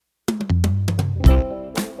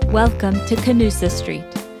Welcome to Canusa Street,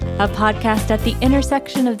 a podcast at the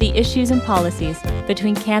intersection of the issues and policies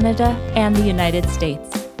between Canada and the United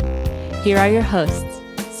States. Here are your hosts,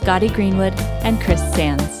 Scotty Greenwood and Chris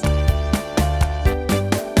Sands.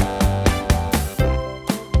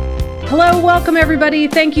 Hello, welcome everybody.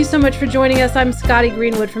 Thank you so much for joining us. I'm Scotty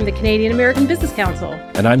Greenwood from the Canadian-American Business Council.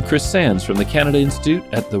 And I'm Chris Sands from the Canada Institute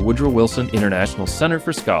at the Woodrow Wilson International Center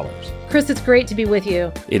for Scholars. Chris, it's great to be with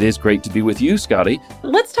you. It is great to be with you, Scotty.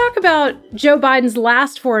 Let's talk about Joe Biden's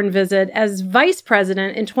last foreign visit as vice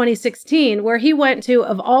president in 2016, where he went to,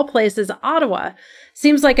 of all places, Ottawa.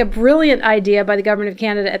 Seems like a brilliant idea by the government of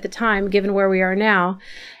Canada at the time, given where we are now.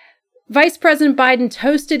 Vice President Biden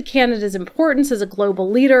toasted Canada's importance as a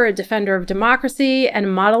global leader, a defender of democracy, and a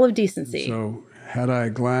model of decency. So, had I a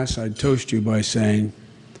glass, I'd toast you by saying,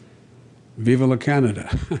 Viva la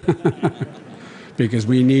Canada. Because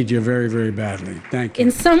we need you very, very badly. Thank you.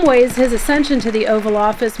 In some ways, his ascension to the Oval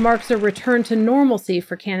Office marks a return to normalcy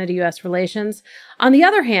for Canada-U.S. relations. On the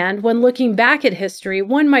other hand, when looking back at history,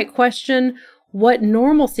 one might question what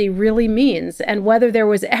normalcy really means and whether there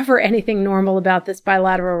was ever anything normal about this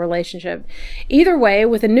bilateral relationship. Either way,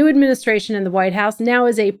 with a new administration in the White House, now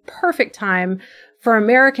is a perfect time for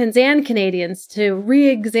Americans and Canadians to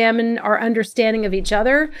re-examine our understanding of each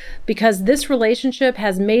other, because this relationship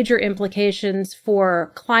has major implications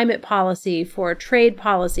for climate policy, for trade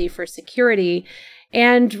policy, for security,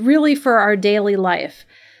 and really for our daily life.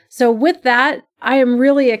 So with that, I am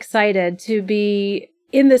really excited to be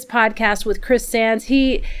in this podcast with Chris Sands.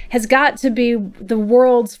 He has got to be the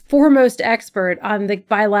world's foremost expert on the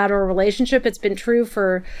bilateral relationship. It's been true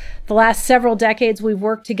for the last several decades we've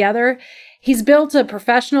worked together. He's built a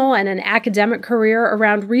professional and an academic career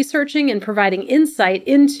around researching and providing insight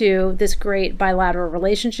into this great bilateral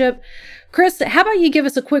relationship. Chris, how about you give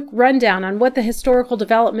us a quick rundown on what the historical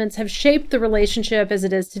developments have shaped the relationship as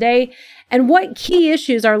it is today, and what key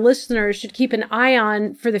issues our listeners should keep an eye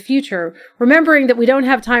on for the future, remembering that we don't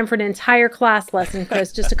have time for an entire class lesson,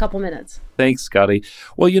 Chris, just a couple minutes. Thanks, Scotty.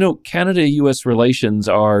 Well, Canada-U.S. relations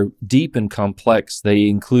are deep and complex. They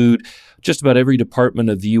include just about every department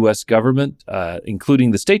of the U.S. government,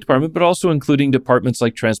 including the State Department, but also including departments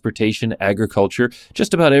like transportation, agriculture.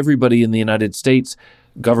 Just about everybody in the United States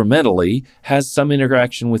governmentally has some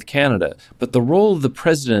interaction with Canada. But the role of the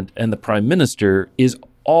president and the prime minister is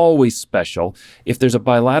always special. If there's a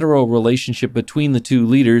bilateral relationship between the two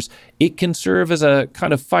leaders, it can serve as a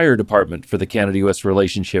kind of fire department for the Canada-U.S.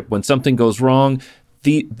 relationship. When something goes wrong,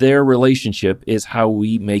 their relationship is how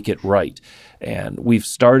we make it right. And we've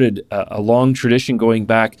started a long tradition going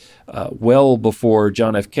back well before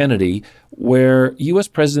John F. Kennedy, where U.S.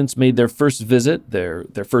 presidents made their first visit, their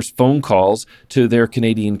first phone calls to their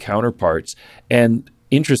Canadian counterparts. And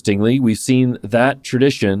interestingly, we've seen that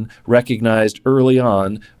tradition recognized early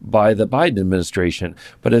on by the Biden administration.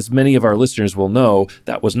 But as many of our listeners will know,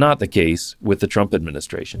 that was not the case with the Trump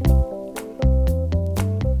administration.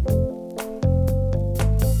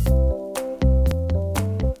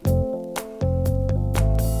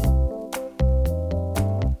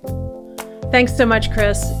 Thanks so much,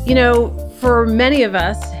 Chris. For many of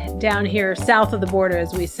us down here south of the border,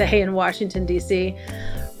 as we say in Washington, D.C.,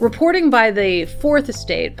 reporting by the Fourth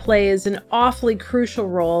Estate plays an awfully crucial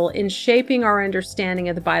role in shaping our understanding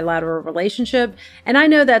of the bilateral relationship. And I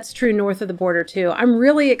know that's true north of the border, too. I'm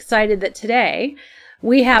really excited that today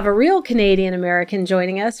we have a real Canadian American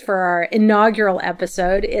joining us for our inaugural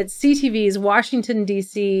episode. It's CTV's Washington,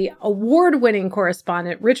 D.C. award-winning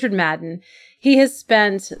correspondent, Richard Madan. He has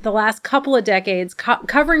spent the last couple of decades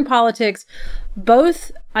covering politics,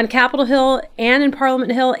 both on Capitol Hill and in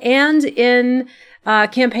Parliament Hill and in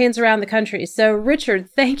campaigns around the country. So,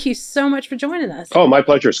 Richard, thank you so much for joining us. Oh, my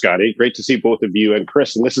pleasure, Scotty. Great to see both of you and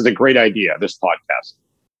Chris. And this is a great idea, this podcast.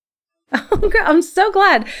 I'm so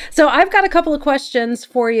glad. So I've got a couple of questions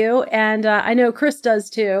for you, and I know Chris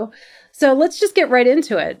does too. So let's just get right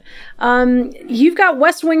into it. You've got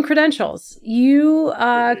West Wing credentials. You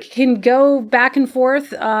can go back and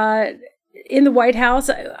forth in the White House.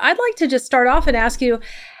 I'd like to just start off and ask you,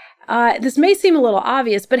 this may seem a little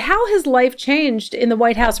obvious, but how has life changed in the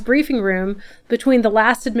White House briefing room between the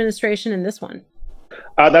last administration and this one?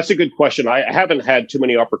 That's a good question. I haven't had too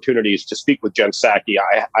many opportunities to speak with Jen Psaki.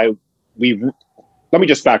 Let me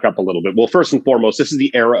just back up a little bit. Well, first and foremost, this is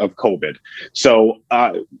the era of COVID. So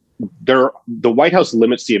the White House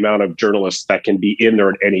limits the amount of journalists that can be in there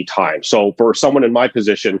at any time. So for someone in my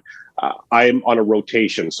position, I'm on a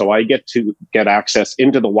rotation. So I get to get access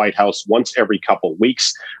into the White House once every couple of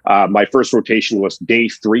weeks. My first rotation was day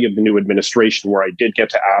 3 of the new administration, where I did get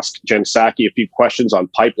to ask Jen Psaki a few questions on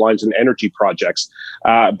pipelines and energy projects.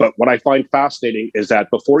 But what I find fascinating is that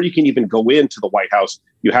before you can even go into the White House,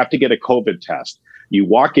 you have to get a COVID test. You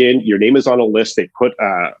walk in, your name is on a list, they put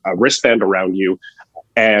a wristband around you,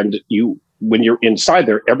 and when you're inside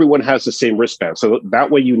there, everyone has the same wristband. So that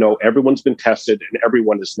way, everyone's been tested and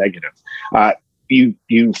everyone is negative.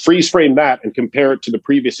 You freeze frame that and compare it to the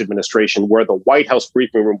previous administration, where the White House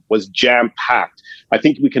briefing room was jam packed. I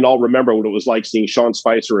think we can all remember what it was like seeing Sean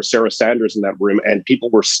Spicer or Sarah Sanders in that room, and people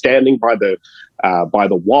were standing by the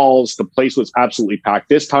walls. The place was absolutely packed.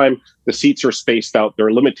 This time, the seats are spaced out. There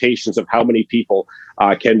are limitations of how many people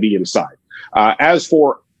can be inside. As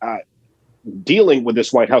for dealing with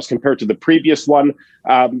this White House compared to the previous one,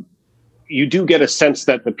 you do get a sense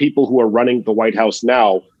that the people who are running the White House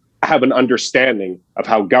now have an understanding of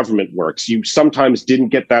how government works. You sometimes didn't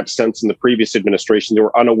get that sense in the previous administration. They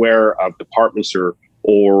were unaware of departments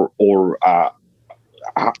or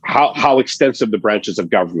how extensive the branches of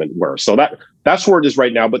government were. So that's where it is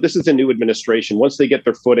right now. But this is a new administration. Once they get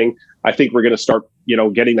their footing, I think we're going to start,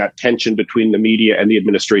 getting that tension between the media and the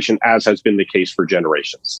administration, as has been the case for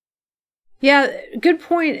generations. Yeah, good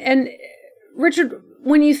point. And Richard,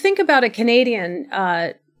 when you think about a Canadian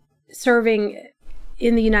serving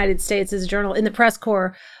in the United States as a journalist in the press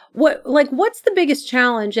corps, what's the biggest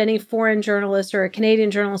challenge any foreign journalist or a Canadian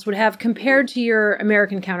journalist would have compared to your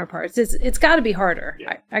American counterparts? It's got to be harder.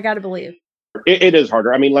 Yeah. I got to believe. It is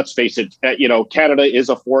harder. I mean, let's face it. Canada is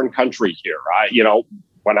a foreign country here.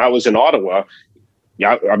 When I was in Ottawa,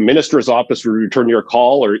 a minister's office will return your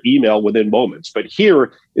call or email within moments. But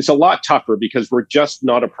here, it's a lot tougher because we're just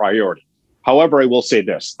not a priority. However, I will say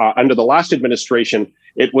this. Under the last administration,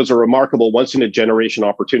 it was a remarkable once-in-a-generation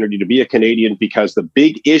opportunity to be a Canadian, because the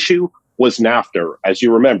big issue was NAFTA, as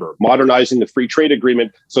you remember, modernizing the free trade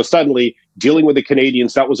agreement. So suddenly, dealing with the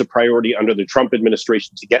Canadians, that was a priority under the Trump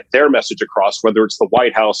administration to get their message across, whether it's the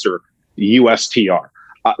White House or the USTR.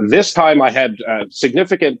 This time I had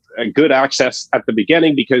significant good access at the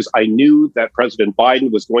beginning, because I knew that President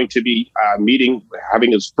Biden was going to be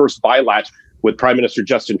having his first bilat with Prime Minister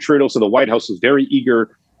Justin Trudeau. So the White House was very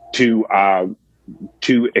eager to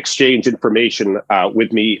exchange information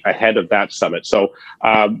with me ahead of that summit. So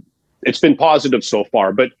it's been positive so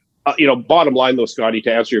far. But, bottom line, though, Scotty,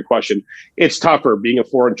 to answer your question, it's tougher being a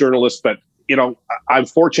foreign journalist. But I'm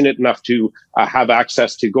fortunate enough to have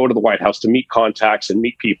access to go to the White House, to meet contacts and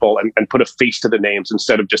meet people and put a face to the names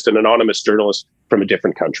instead of just an anonymous journalist from a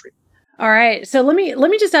different country. All right. So let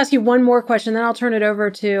me just ask you one more question, then I'll turn it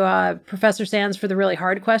over to Professor Sands for the really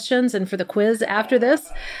hard questions and for the quiz after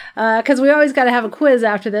this, because we always got to have a quiz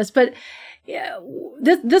after this. But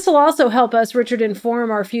this will also help us, Richard,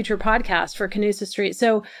 inform our future podcast for Canusa Street.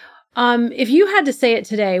 So if you had to say it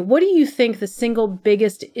today, what do you think the single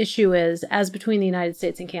biggest issue is as between the United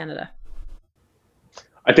States and Canada?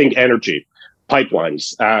 I think energy,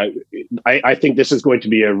 pipelines. I think this is going to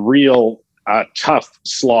be a real tough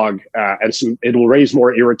slog, and it will raise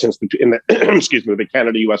more irritants between the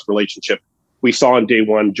Canada-U.S. relationship. We saw on day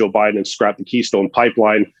one, Joe Biden scrapped the Keystone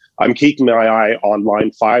Pipeline. I'm keeping my eye on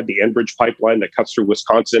Line 5, the Enbridge pipeline that cuts through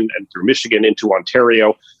Wisconsin and through Michigan into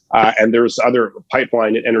Ontario. And there's other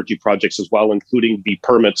pipeline and energy projects as well, including the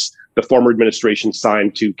permits the former administration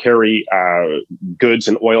signed to carry goods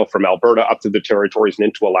and oil from Alberta up to the territories and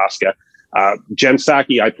into Alaska. Jen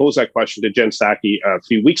Psaki, I posed that question to Jen Psaki a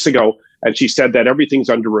few weeks ago, and she said that everything's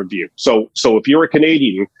under review. So if you're a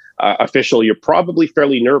Canadian official, you're probably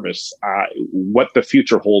fairly nervous what the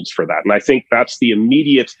future holds for that. And I think that's the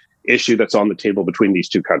immediate issue that's on the table between these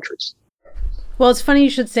two countries. Well, it's funny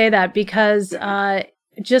you should say that, because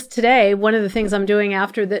just today, one of the things I'm doing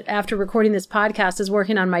after recording this podcast is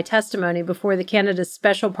working on my testimony before the Canada's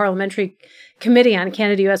Special Parliamentary Committee on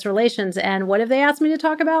Canada-U.S. Relations. And what have they asked me to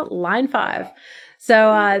talk about? Line 5.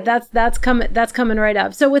 So that's coming right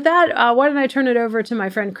up. So with that, why don't I turn it over to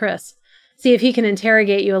my friend Chris, see if he can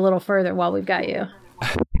interrogate you a little further while we've got you.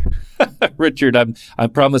 Richard, I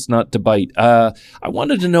promise not to bite. I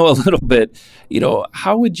wanted to know a little bit,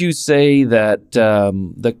 how would you say that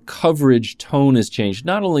the coverage tone has changed?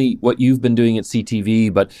 Not only what you've been doing at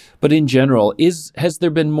CTV, but in general. Has there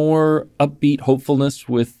been more upbeat hopefulness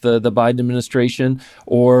with the Biden administration?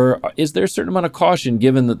 Or is there a certain amount of caution,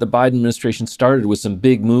 given that the Biden administration started with some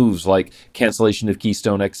big moves like cancellation of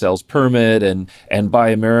Keystone XL's permit and Buy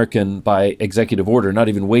American by executive order, not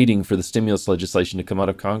even waiting for the stimulus legislation to come out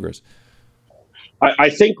of Congress? I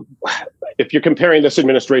think if you're comparing this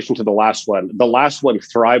administration to the last one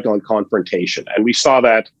thrived on confrontation. And we saw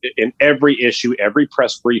that in every issue, every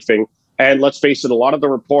press briefing. And let's face it, a lot of the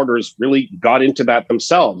reporters really got into that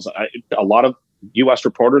themselves. A lot of U.S.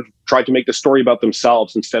 reporters tried to make the story about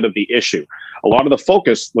themselves instead of the issue. A lot of the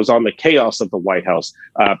focus was on the chaos of the White House,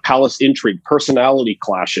 palace intrigue, personality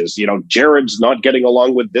clashes. Jared's not getting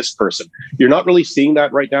along with this person. You're not really seeing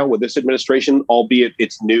that right now with this administration, albeit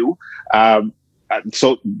it's new.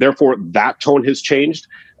 So therefore, that tone has changed.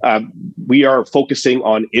 We are focusing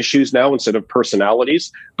on issues now instead of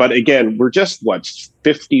personalities. But again, we're just,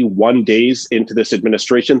 51 days into this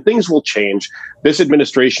administration. Things will change. This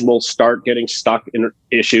administration will start getting stuck in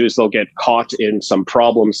issues. They'll get caught in some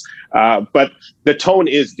problems. But the tone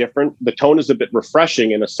is different. The tone is a bit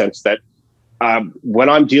refreshing in a sense that when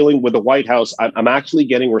I'm dealing with the White House, I'm actually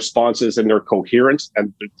getting responses and they're coherent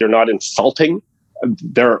and they're not insulting.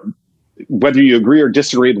 Whether you agree or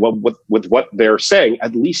disagree with what they're saying,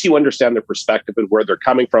 at least you understand their perspective and where they're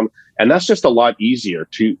coming from. And that's just a lot easier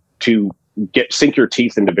to sink your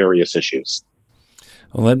teeth into various issues.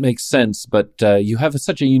 Well, that makes sense. But you have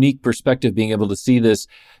such a unique perspective being able to see this,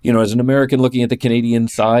 as an American looking at the Canadian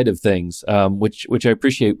side of things, which I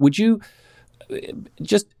appreciate. Would you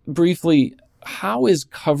just briefly, how is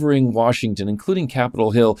covering Washington, including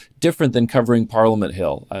Capitol Hill, different than covering Parliament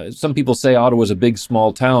Hill? Some people say Ottawa's a big,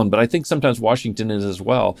 small town, but I think sometimes Washington is as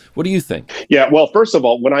well. What do you think? Yeah, well, first of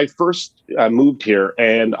all, when I first moved here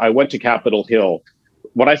and I went to Capitol Hill,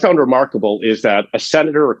 what I found remarkable is that a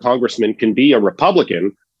senator or congressman can be a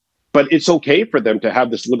Republican, but it's okay for them to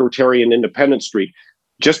have this libertarian independent streak.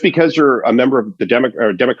 Just because you're a member of the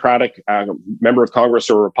Democratic member of Congress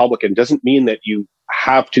or a Republican doesn't mean that you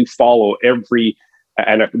have to follow every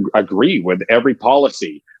and agree with every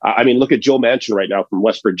policy. Look at Joe Manchin right now from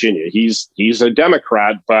West Virginia. He's a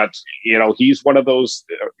Democrat, but he's one of those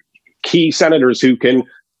key senators who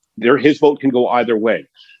his vote can go either way.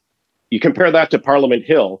 You compare that to Parliament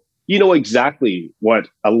Hill, you know exactly what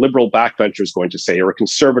a liberal backbencher is going to say or a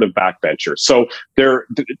conservative backbencher. So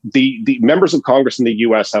the members of Congress in the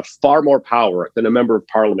U.S. have far more power than a member of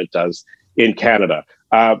Parliament does in Canada.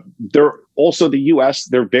 They're also the U.S.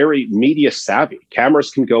 They're very media savvy.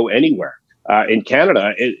 Cameras can go anywhere. In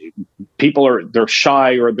Canada, they're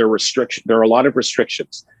shy or there are a lot of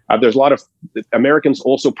restrictions. There's a lot of Americans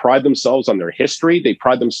also pride themselves on their history. They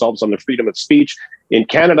pride themselves on their freedom of speech. In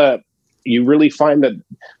Canada, you really find that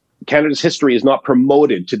Canada's history is not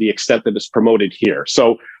promoted to the extent that it's promoted here.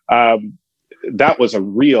 So that was a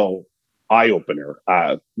real eye-opener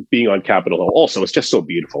being on Capitol Hill. Also, it's just so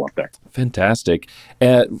beautiful up there. Fantastic.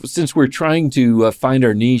 Since we're trying to find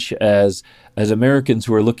our niche as Americans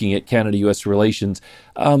who are looking at Canada-U.S. relations,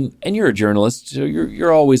 and you're a journalist, so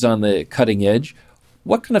you're always on the cutting edge.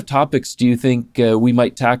 What kind of topics do you think we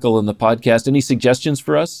might tackle in the podcast? Any suggestions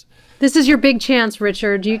for us? This is your big chance,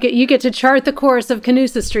 Richard. You get to chart the course of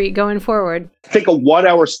Canusa Street going forward. I think a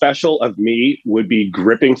 1-hour special of me would be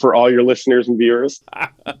gripping for all your listeners and viewers.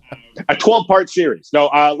 A 12-part series. No,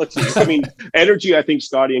 let's see. Energy, I think,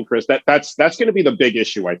 Scotty and Chris, that's going to be the big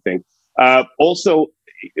issue, I think. Also,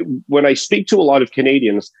 when I speak to a lot of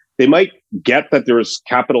Canadians, they might get that there's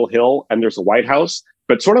Capitol Hill and there's a White House,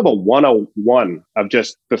 but sort of a 101 of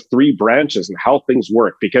just the three branches and how things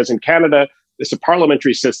work. Because in Canada, it's a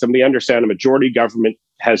parliamentary system. They understand a majority government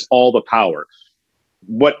has all the power.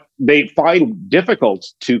 What they find difficult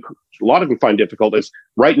a lot of them find difficult is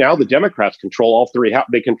right now the Democrats control all three.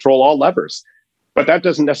 They control all levers. But that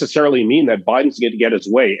doesn't necessarily mean that Biden's going to get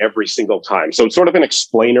his way every single time. So it's sort of an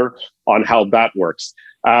explainer on how that works.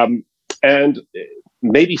 And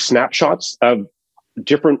maybe snapshots of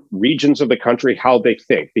different regions of the country, how they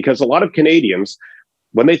think. Because a lot of Canadians,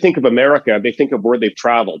 when they think of America, they think of where they've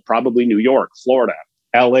traveled, probably New York, Florida,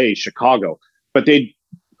 LA, Chicago. But a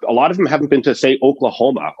lot of them haven't been to, say,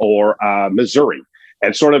 Oklahoma or Missouri.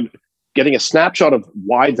 And sort of getting a snapshot of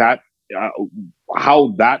why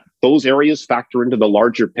those areas factor into the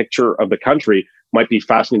larger picture of the country might be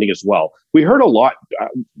fascinating as well. We heard a lot,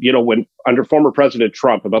 when under former President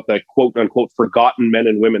Trump about the quote unquote forgotten men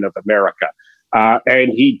and women of America.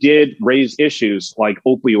 And he did raise issues like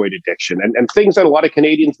opioid addiction and things that a lot of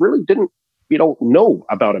Canadians really didn't, know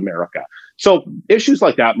about America. So issues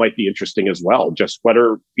like that might be interesting as well. Just what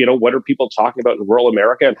are people talking about in rural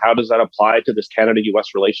America and how does that apply to this Canada-U.S.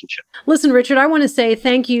 relationship? Listen, Richard, I want to say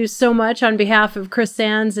thank you so much on behalf of Chris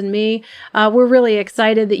Sands and me. We're really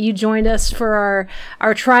excited that you joined us for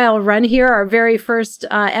our trial run here, our very first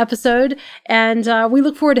episode. And we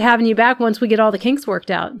look forward to having you back once we get all the kinks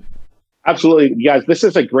worked out. Absolutely. Guys, this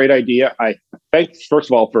is a great idea. I thanks, first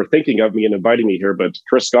of all, for thinking of me and inviting me here. But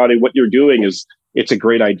Chris, Scotty, what you're doing it's a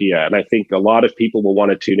great idea. And I think a lot of people will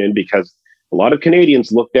want to tune in because a lot of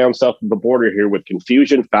Canadians look down south of the border here with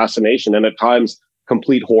confusion, fascination, and at times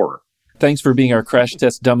complete horror. Thanks for being our crash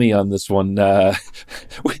test dummy on this one.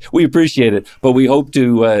 We appreciate it, but we hope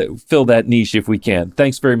to fill that niche if we can.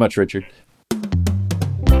 Thanks very much, Richard.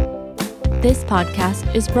 This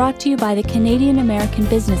podcast is brought to you by the Canadian American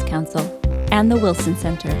Business Council and the Wilson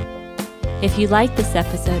Center. If you like this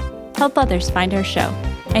episode, help others find our show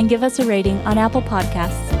and give us a rating on Apple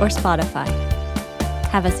Podcasts or Spotify.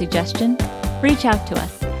 Have a suggestion? Reach out to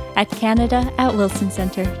us at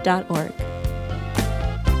canada@wilsoncenter.org.